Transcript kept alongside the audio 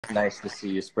nice to see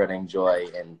you spreading joy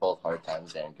in both hard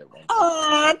times and good ones.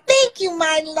 Oh, thank you,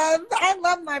 my love. I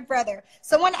love my brother.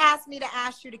 Someone asked me to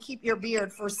ask you to keep your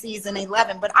beard for season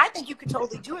 11, but I think you could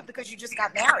totally do it because you just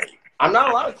got married. I'm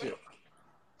not allowed to.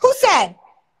 Who said?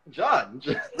 John.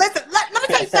 Listen, let me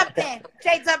tell you something,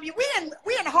 JW.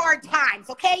 We in hard times,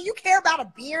 okay? You care about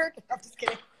a beard? I'm just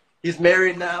kidding. He's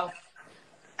married now.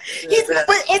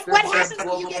 It's what happens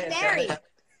when you get married.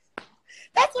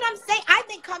 That's what I'm saying. I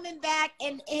think coming back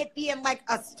and it being like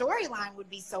a storyline would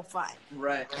be so fun.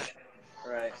 Right.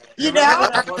 You know?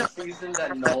 That one season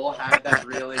that Noel had that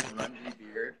really grungy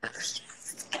beard.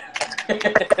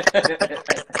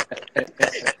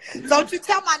 Don't you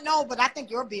tell my no, but I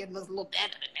think your beard was a little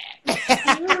better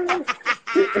than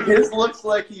that. His looks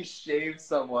like he shaved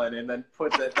someone and then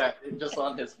put that just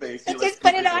on his face. He just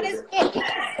put it on his face.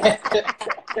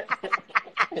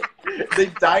 They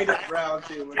dyed it brown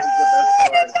too, which is the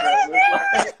best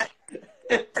part.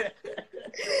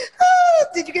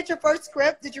 Did you get your first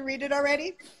script? Did you read it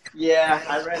already? Yeah,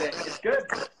 I read it. It's good.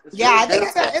 I think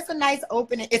it's a nice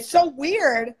opening. It's so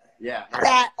weird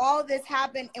that all this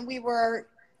happened and we were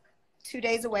 2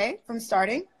 days away from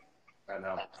starting. I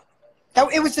know.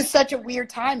 It was just such a weird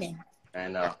timing. I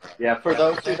know. Yeah, for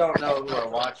those who don't know who are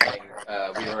watching,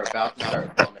 we were about to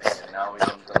start filming, and now we've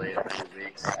been delayed a few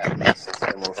weeks at least,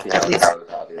 and we'll see how it goes,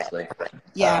 obviously.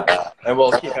 Yeah. And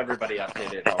we'll keep everybody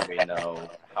updated when we know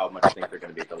how much things are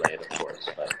going to be delayed, of course.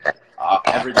 But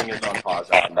everything is on pause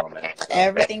at the moment. So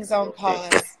everything's on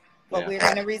pause. But we're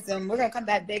going to resume. We're going to come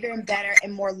back bigger and better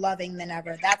and more loving than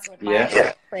ever. That's what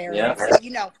my prayer is.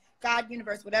 You know, God,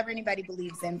 universe, whatever anybody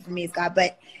believes in, for me is God.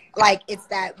 But like, it's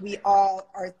that we all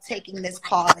are taking this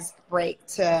pause break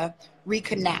to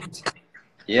reconnect.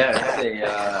 Yeah,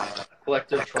 it's a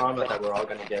collective trauma that we're all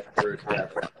going to get through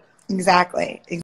together. Exactly.